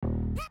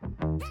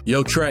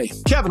Yo, Trey.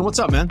 Kevin, what's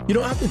up, man? You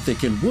know, I've been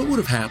thinking, what would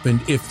have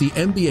happened if the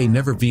NBA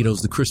never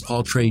vetoes the Chris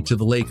Paul trade to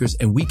the Lakers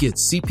and we get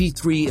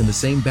CP3 in the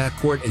same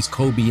backcourt as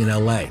Kobe in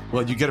LA?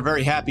 Well, you get a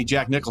very happy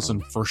Jack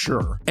Nicholson for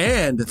sure.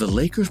 And the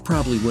Lakers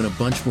probably win a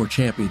bunch more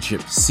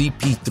championships.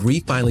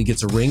 CP3 finally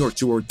gets a ring or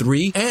 2 or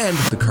 3, and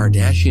the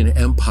Kardashian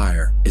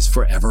empire is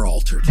forever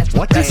altered.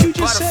 What did you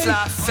just say?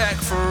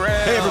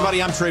 Hey,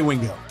 everybody, I'm Trey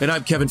Wingo. And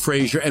I'm Kevin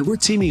Frazier, and we're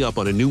teaming up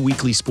on a new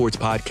weekly sports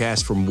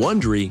podcast from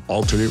Wondery,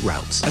 Alternate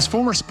Routes. As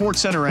former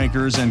SportsCenter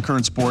anchors and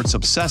current sports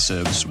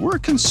obsessives, we're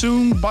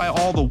consumed by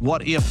all the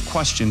what-if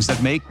questions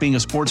that make being a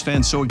sports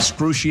fan so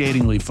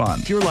excruciatingly fun.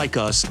 If you're like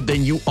us,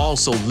 then you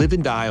also live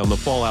and die on the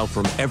fallout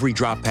from every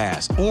drop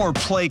pass. Or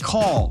play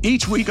call.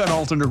 Each week on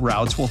Alternate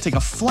Routes, we'll take a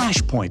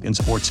flashpoint in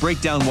sports,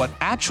 break down what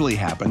actually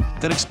happened,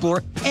 then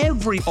explore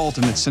every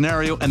alternate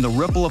scenario and the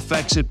ripple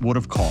effects it would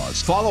have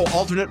caused. Follow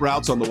Alternate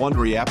Routes on the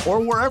Wondery app or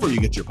wherever you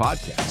get your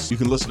podcasts. You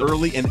can listen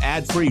early and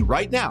ad-free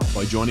right now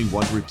by joining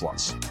Wondery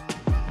Plus.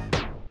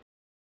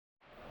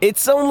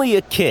 It's only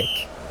a kick,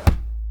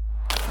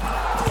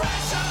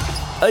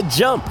 a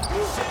jump,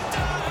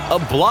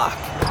 a block.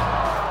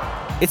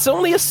 It's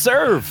only a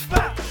serve.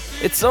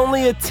 It's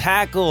only a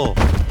tackle,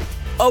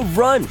 a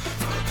run.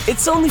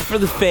 It's only for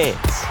the fans.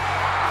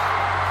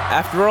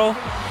 After all,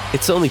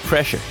 it's only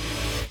pressure.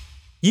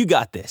 You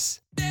got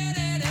this.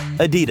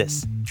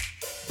 Adidas.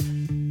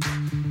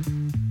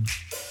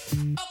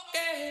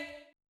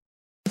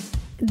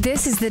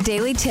 This is the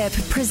Daily Tip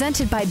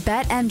presented by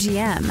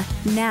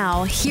BetMGM.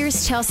 Now,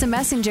 here's Chelsea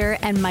Messenger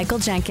and Michael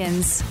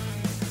Jenkins.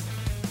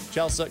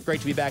 Chelsea,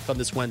 great to be back on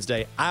this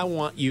Wednesday. I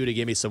want you to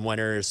give me some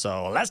winners,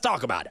 so let's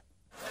talk about it.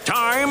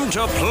 Time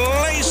to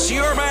place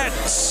your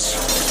bets.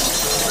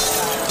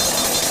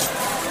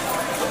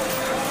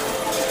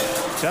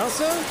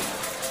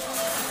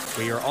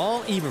 Chelsea, we are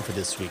all even for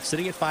this week.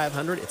 Sitting at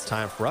 500, it's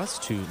time for us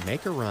to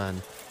make a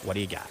run. What do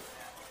you got?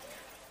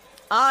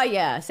 Ah,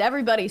 yes.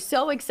 Everybody's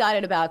so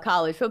excited about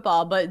college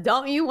football, but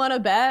don't you want to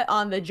bet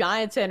on the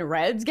Giants and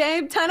Reds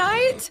game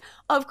tonight?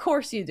 Of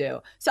course you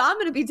do. So I'm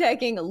going to be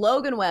taking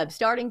Logan Webb,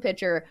 starting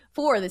pitcher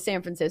for the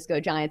San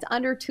Francisco Giants,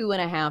 under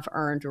 2.5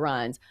 earned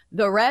runs.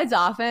 The Reds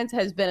offense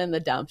has been in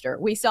the dumpster.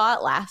 We saw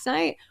it last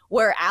night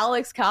where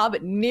Alex Cobb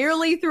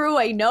nearly threw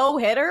a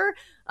no-hitter.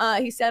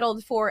 He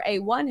settled for a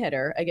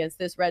one-hitter against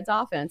this Reds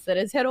offense that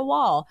has hit a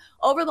wall.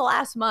 Over the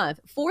last month,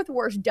 4th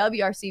worst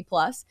WRC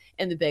plus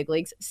in the big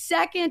leagues,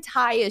 2nd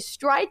highest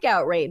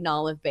strikeout rate in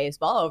all of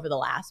baseball over the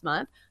last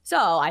month.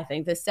 So I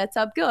think this sets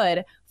up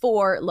good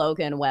for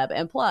Logan Webb.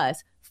 And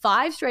plus,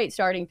 5 straight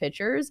starting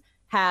pitchers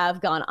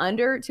have gone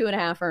under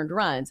 2.5 earned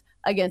runs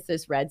against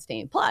this Reds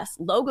team. Plus,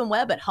 Logan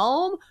Webb at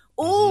home,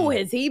 ooh,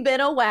 has he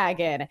been a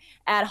wagon.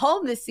 At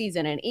home this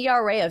season, an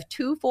ERA of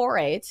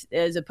 2.48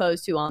 as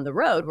opposed to on the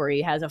road where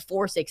he has a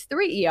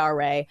 4.63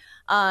 ERA.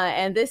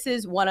 And this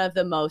is one of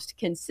the most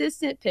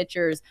consistent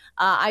pitchers,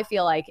 I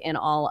feel like, in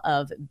all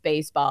of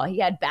baseball. He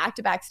had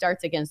back-to-back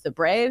starts against the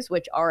Braves,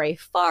 which are a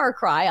far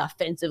cry,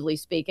 offensively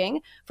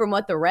speaking, from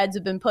what the Reds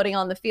have been putting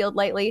on the field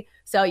lately.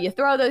 So you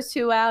throw those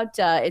two out,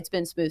 it's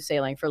been smooth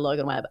sailing for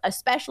Logan Webb,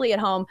 especially at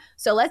home.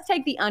 So let's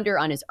take the under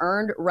on his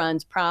earned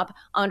runs prop,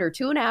 under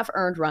 2.5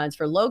 earned runs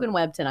for Logan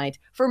Webb tonight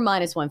for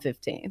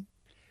 -115.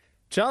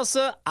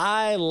 Chelsea,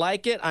 I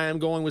like it. I am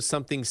going with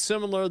something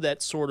similar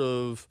that sort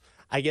of,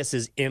 I guess,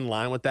 is in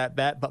line with that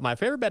bet. But my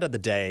favorite bet of the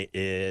day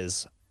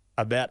is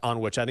a bet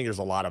on which I think there's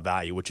a lot of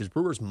value, which is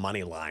Brewers'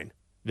 money line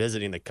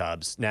visiting the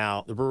Cubs.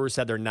 Now, the Brewers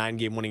had their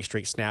 9-game winning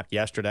streak snapped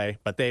yesterday,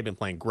 but they've been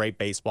playing great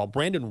baseball.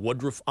 Brandon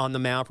Woodruff on the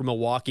mound for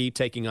Milwaukee,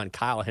 taking on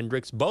Kyle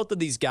Hendricks. Both of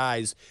these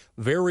guys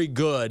very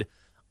good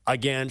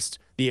against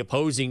the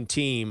opposing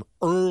team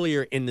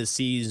earlier in the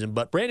season,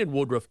 but Brandon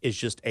Woodruff is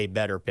just a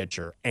better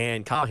pitcher.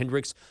 And Kyle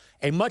Hendricks,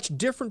 a much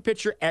different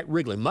pitcher at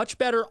Wrigley, much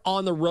better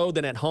on the road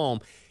than at home.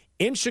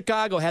 In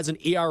Chicago, has an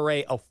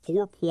ERA of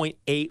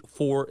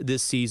 4.84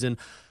 this season.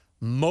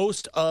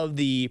 Most of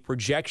the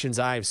projections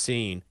I've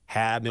seen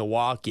have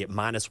Milwaukee at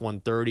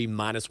 -130,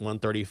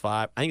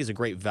 -135. I think it's a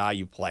great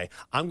value play.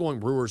 I'm going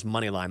Brewers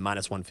money line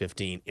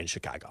 -115 in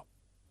Chicago.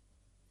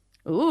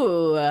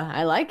 Ooh,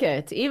 I like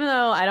it. Even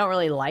though I don't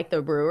really like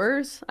the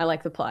Brewers, I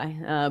like the play.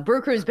 Brew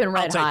Crew's been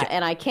red hot,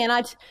 and I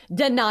cannot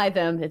deny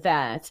them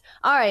that.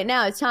 All right,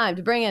 now it's time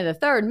to bring in the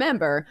third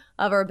member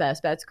of our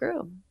Best Bets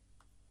crew.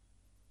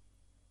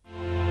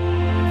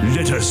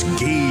 Let us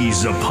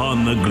gaze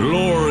upon the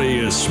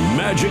glorious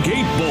Magic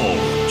 8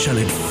 Ball. Shall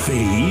it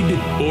fade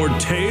or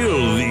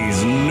tail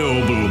these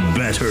noble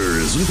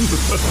betters?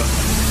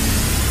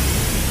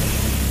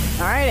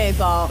 All right, 8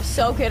 Ball,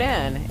 soak it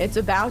in. It's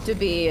about to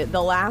be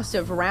the last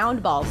of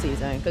round ball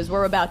season because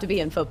we're about to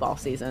be in football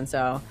season.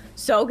 So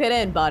soak it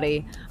in,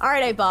 buddy. All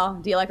right, 8 Ball,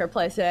 do you like our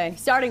play today?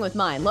 Starting with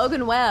mine,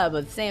 Logan Webb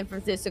with San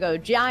Francisco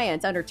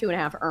Giants under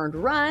 2.5 earned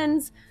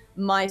runs.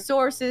 My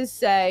sources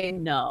say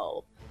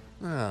no.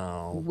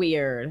 Oh.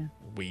 Weird.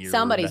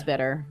 Somebody's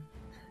bitter.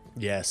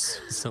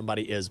 Yes,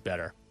 somebody is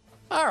better.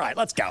 All right,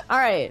 let's go. All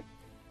right.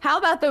 How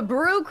about the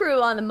Brew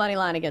Crew on the money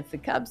line against the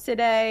Cubs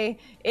today?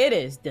 It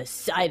is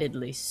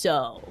decidedly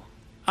so.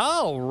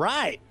 All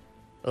right.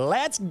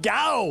 Let's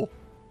go.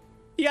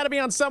 You got to be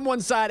on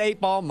someone's side. 8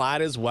 Ball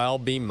might as well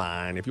be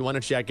mine. If you want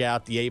to check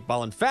out the 8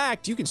 Ball, in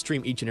fact, you can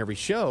stream each and every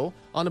show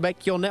on the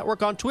BetQL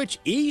network on Twitch.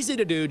 Easy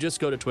to do. Just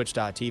go to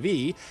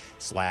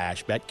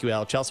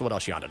twitch.tv/BetQL. Chelsea, what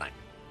else you on tonight?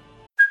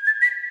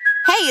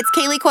 Hey, it's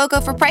Kaylee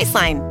Cuoco for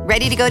Priceline.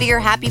 Ready to go to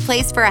your happy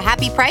place for a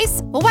happy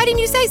price? Well, why didn't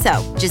you say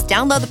so? Just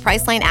download the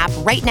Priceline app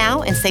right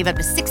now and save up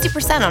to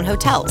 60% on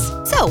hotels.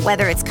 So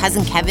whether it's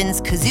Cousin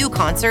Kevin's Kazoo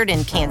Concert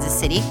in Kansas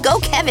City, go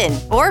Kevin,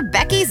 or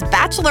Becky's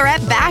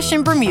Bachelorette Bash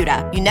in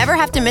Bermuda, you never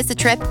have to miss a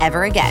trip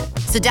ever again.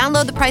 So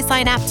download the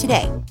Priceline app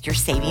today. Your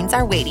savings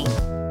are waiting.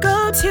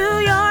 Go to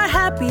your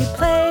happy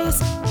place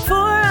for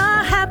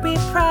a happy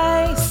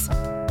price.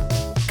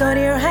 Go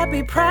to your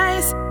happy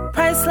price,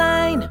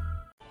 Priceline.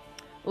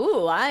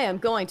 Ooh, I am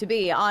going to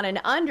be on an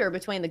under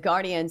between the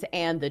Guardians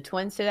and the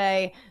Twins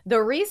today.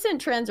 The recent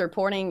trends are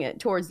pointing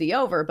towards the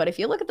over, but if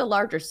you look at the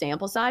larger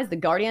sample size, the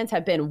Guardians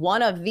have been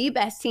one of the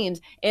best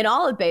teams in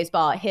all of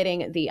baseball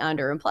hitting the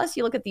under. And plus,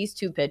 you look at these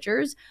two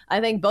pitchers,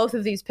 I think both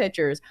of these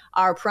pitchers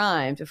are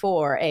primed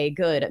for a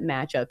good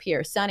matchup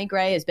here. Sonny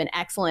Gray has been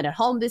excellent at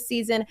home this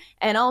season,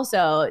 and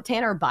also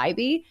Tanner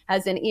Bybee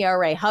has an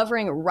ERA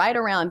hovering right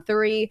around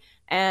 3.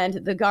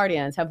 And the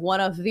Guardians have one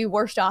of the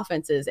worst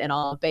offenses in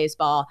all of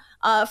baseball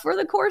for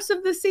the course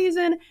of the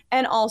season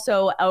and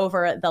also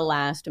over the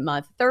last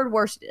month. Third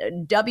worst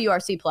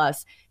WRC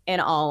plus in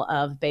all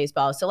of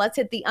baseball. So let's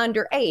hit the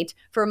under 8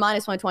 for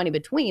 -120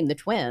 between the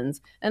Twins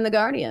and the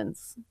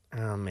Guardians.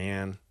 Oh,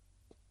 man.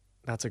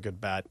 That's a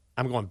good bet.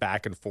 I'm going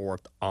back and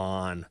forth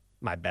on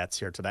my bets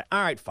here today.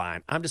 All right,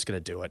 fine. I'm just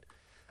going to do it.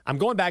 I'm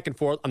going back and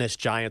forth on this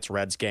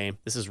Giants-Reds game.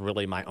 This is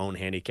really my own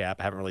handicap.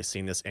 I haven't really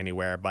seen this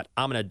anywhere, but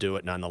I'm going to do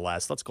it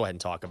nonetheless. Let's go ahead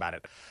and talk about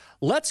it.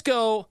 Let's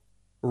go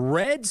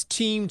Reds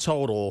team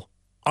total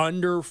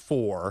under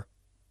 4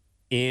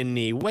 in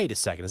the – wait a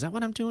second. Is that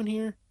what I'm doing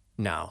here?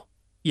 No.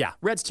 Yeah,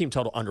 Reds team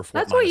total under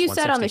 4. That's what you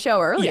said on the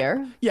show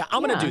earlier. Yeah,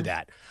 I'm going to do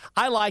that.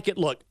 I like it.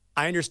 Look,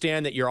 I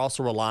understand that you're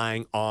also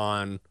relying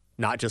on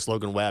not just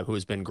Logan Webb, who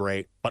has been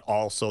great, but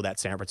also that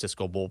San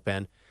Francisco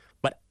bullpen.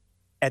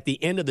 At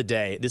the end of the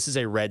day, this is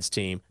a Reds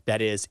team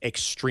that is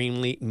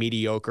extremely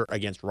mediocre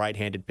against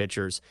right-handed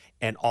pitchers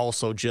and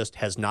also just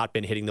has not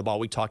been hitting the ball.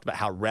 We talked about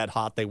how red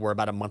hot they were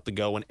about a month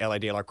ago when Elly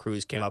De La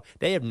Cruz came up.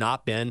 They have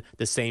not been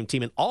the same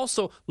team. And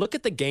also, look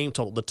at the game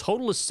total. The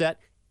total is set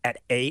at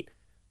 8.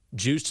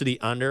 Juice to the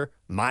under,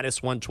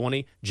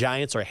 -120.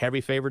 Giants are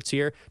heavy favorites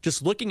here.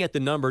 Just looking at the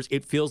numbers,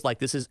 it feels like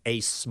this is a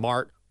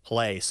smart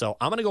play. So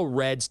I'm going to go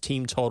Reds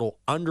team total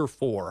under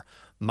 4.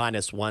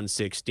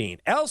 -116.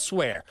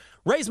 Elsewhere,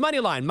 Rays money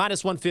line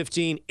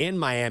 -115 in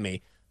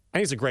Miami. I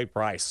think it's a great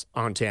price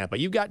on Tampa.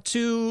 You've got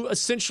two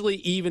essentially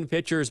even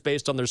pitchers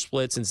based on their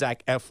splits in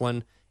Zach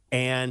Eflin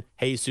and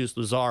Jesus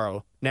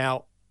Luzardo.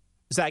 Now,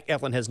 Zach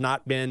Eflin has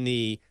not been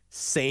the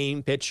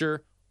same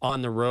pitcher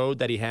on the road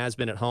that he has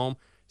been at home.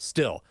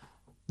 Still,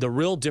 the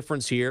real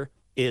difference here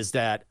is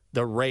that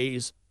the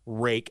Rays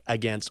rake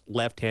against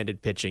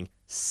left-handed pitching,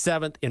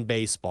 7th in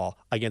baseball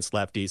against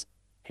lefties.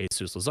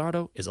 Jesus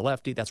Luzardo is a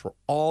lefty. That's where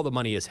all the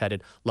money is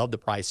headed. Love the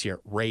price here.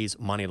 Rays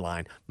money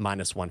line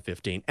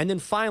 -115. And then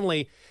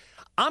finally,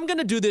 I'm going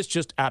to do this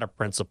just out of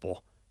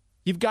principle.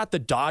 You've got the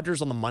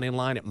Dodgers on the money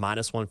line at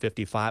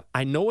 -155.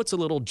 I know it's a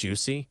little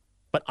juicy,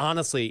 but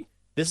honestly,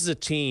 this is a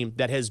team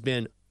that has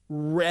been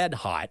red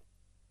hot.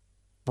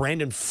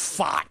 Brandon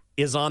Pfaadt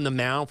is on the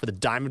mound for the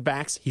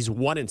Diamondbacks. He's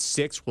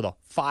 1-6 with a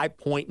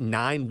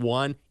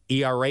 5.91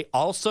 ERA.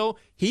 Also,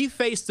 he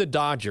faced the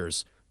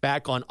Dodgers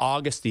back on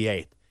August the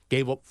 8th.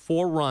 Gave up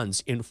 4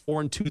 runs in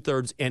 4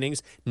 2/3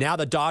 innings. Now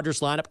the Dodgers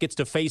lineup gets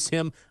to face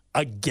him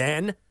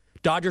again.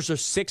 Dodgers are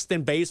 6th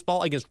in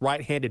baseball against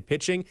right-handed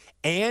pitching.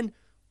 And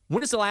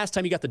when is the last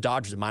time you got the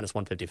Dodgers at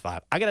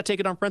 -155? I got to take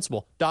it on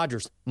principle.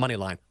 Dodgers, money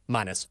line,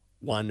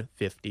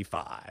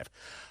 -155.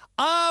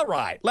 All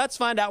right, let's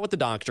find out what the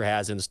Donkster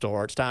has in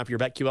store. It's time for your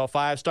BetQL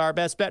 5-star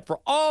best bet. For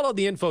all of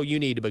the info you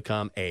need to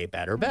become a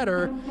better,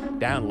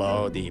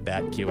 download the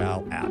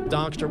BetQL app.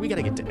 Donkster, we got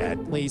to get to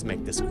Ed. Please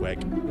make this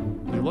quick.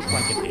 You look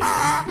like an idiot.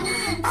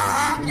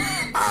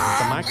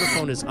 The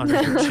microphone is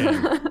under your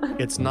chin.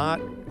 It's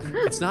not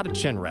a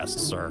chin rest,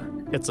 sir.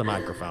 It's a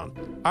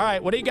microphone. All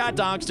right, what do you got,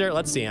 Donkster?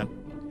 Let's see him.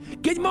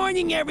 Good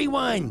morning,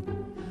 everyone.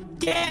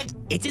 Dad,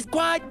 it's a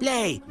squad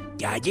play.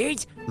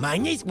 Dodgers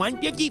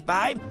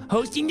 -155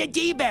 hosting the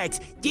D-backs.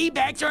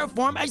 D-backs are a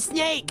form of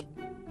snake.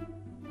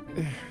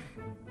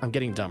 I'm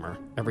getting dumber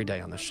every day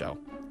on this show.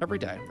 Every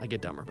day I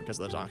get dumber because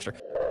of the Donkster.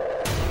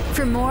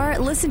 For more,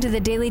 listen to the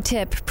Daily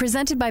Tip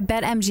presented by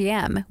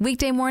BetMGM.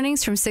 Weekday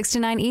mornings from 6 to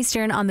 9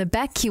 Eastern on the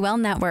BetQL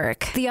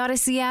network, the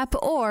Odyssey app,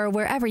 or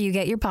wherever you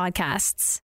get your podcasts.